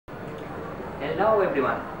Hello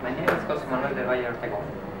everyone, my name is Manuel Jurys Inn.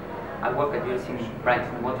 I work at Manuel Jurys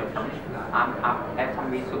Inn Waterfront. I'm an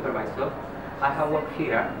F&B supervisor. I have worked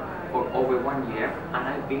here for over 1 year and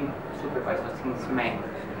I've been supervisor since May.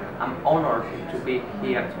 I'm honored to be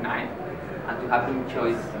here tonight and to have been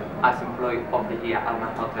chosen as Employee of the Year at my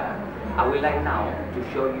hotel. I would like now to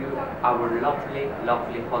show you our lovely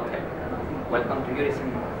hotel. Welcome to Jurys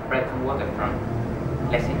Inn Waterfront.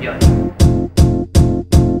 Let's enjoy.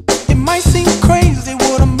 It might seem crazy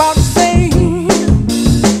what I'm about to say.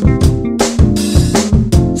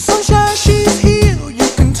 Sunshine, she's here, you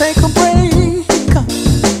can take a break.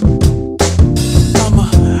 I'm a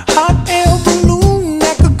hot air balloon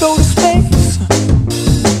that could go to space.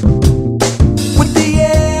 With the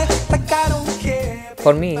air, like I don't care.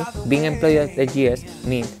 For me, being Employee of the Year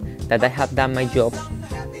means that I have done my job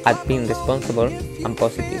at being responsible and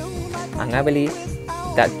positive. And I believe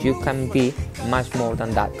that you can be much more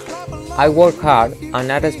than that. I work hard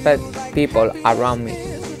and I respect people around me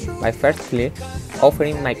by firstly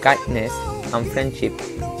offering my kindness and friendship,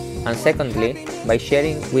 and secondly by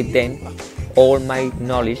sharing with them all my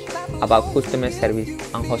knowledge about customer service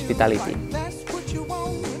and hospitality.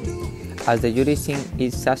 As the Jurys Inn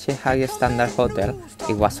is such a high standard hotel,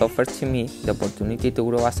 it was offered to me the opportunity to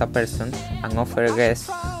grow as a person and offer guests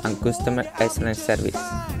and customer excellent service.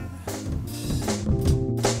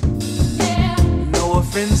 No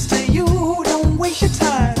offense to you, don't waste your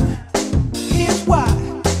time. Here's why.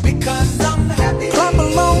 Because I'm happy. Clap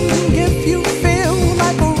along if you feel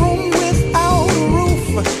like a room without a roof.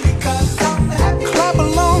 Because I'm happy. Clap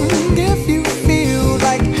along if you feel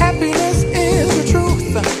like happiness is the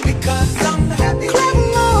truth. Because I'm happy. Clap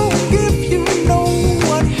along if you know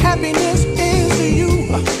what happiness is to you.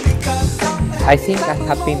 Because I'm happy. I think I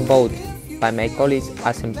have been voted by my colleagues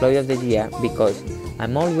as Employee of the Year because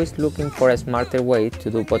I'm always looking for a smarter way to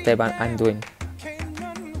do whatever I'm doing.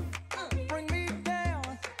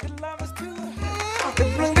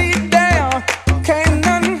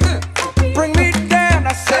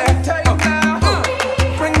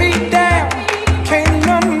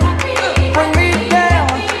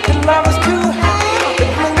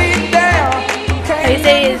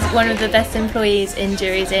 Jose is one of the best employees in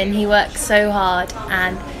Jurys Inn. He works so hard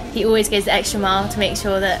and he always goes the extra mile to make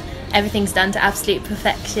sure that everything's done to absolute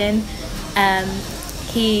perfection.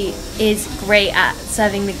 He is great at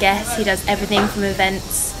serving the guests. He does everything from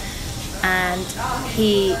events and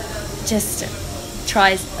he just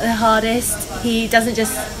tries the hardest. He doesn't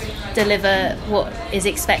just deliver what is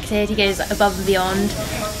expected, he goes above and beyond,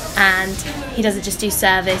 and he doesn't just do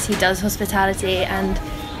service, he does hospitality and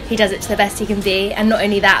he does it to the best he can be. And not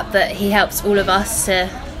only that, but he helps all of us to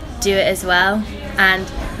do it as well and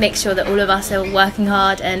make sure that all of us are working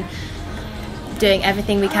hard and doing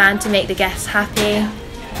everything we can to make the guests happy.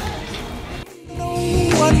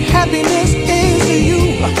 Well,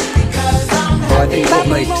 I think what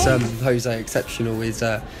makes Jose exceptional is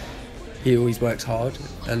he always works hard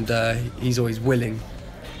and he's always willing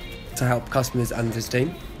to help customers and his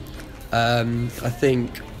team. I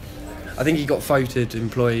think he got voted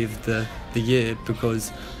Employee of the Year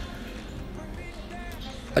because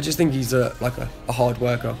I just think he's a hard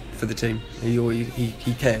worker for the team.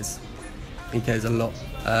 He cares. He cares a lot.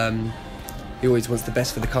 He always wants the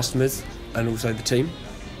best for the customers and also the team.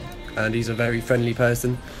 And he's a very friendly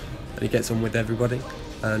person, and he gets on with everybody.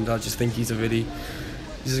 And I just think he's a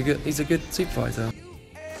good supervisor.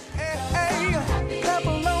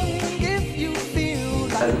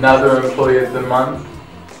 Another Employee of the Month,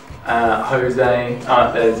 Jose.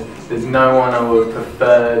 There's no one I would have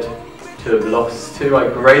preferred to have lost to. I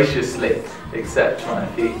graciously accept my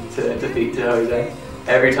defeat to Jose.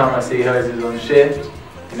 Every time I see Jose's on shift,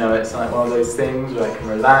 you know, it's like one of those things where I can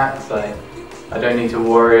relax. I don't need to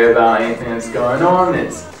worry about anything that's going on.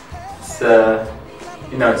 It's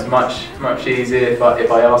you know, it's much easier if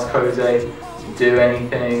I ask Jose to do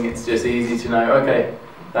anything. It's just easy to know, okay,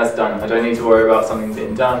 that's done. I don't need to worry about something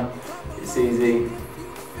being done. It's easy.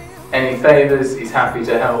 Any favours, he's happy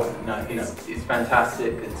to help. No, you know, it's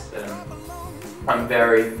fantastic. I'm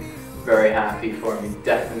very happy for him. He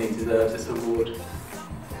definitely deserves this award.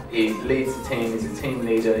 He leads the team, he's a team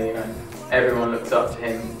leader, you know, everyone looks up to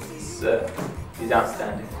him. He's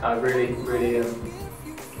outstanding. I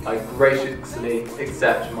I graciously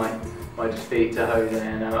accept my defeat to Jose,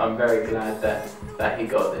 and I'm very glad that he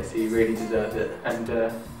got this. He really deserves it, and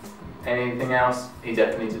anything else, he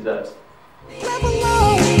definitely deserves.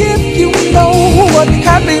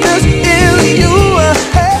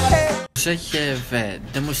 Jose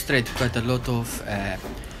have demonstrated quite a lot of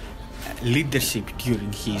leadership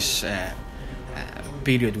during his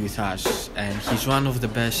period with us, and he's one of the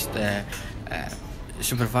best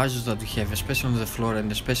supervisors that we have, especially on the floor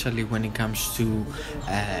and especially when it comes to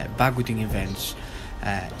banqueting events.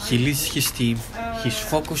 He leads his team, he's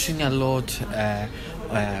focusing a lot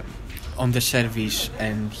on the service,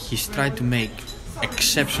 and he's trying to make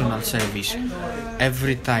exceptional service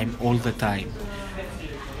every time, all the time.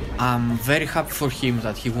 I'm very happy for him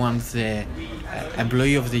that he won the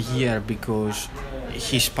Employee of the Year because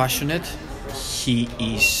he's passionate, he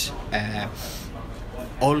is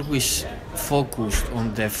always focused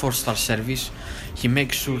on the 4-star service. He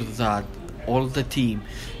makes sure that all the team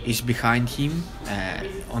is behind him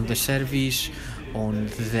on the service, on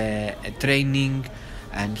the training,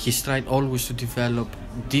 and he's trying always to develop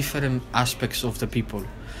different aspects of the people,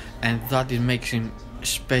 and that it makes him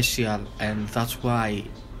special, and that's why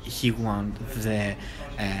he won the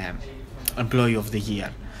Employee of the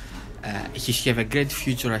Year. He's have a great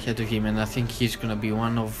future ahead of him, and I think he's going to be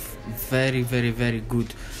one of very, very, very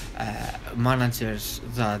good managers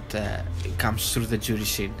that comes through the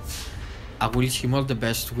Jurys Inn. I wish him all the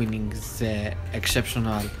best winning the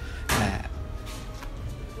exceptional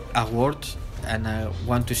award, and I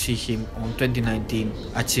want to see him on 2019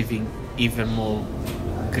 achieving even more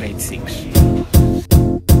great things.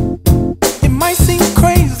 It might seem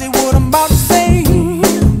crazy what I'm about to say.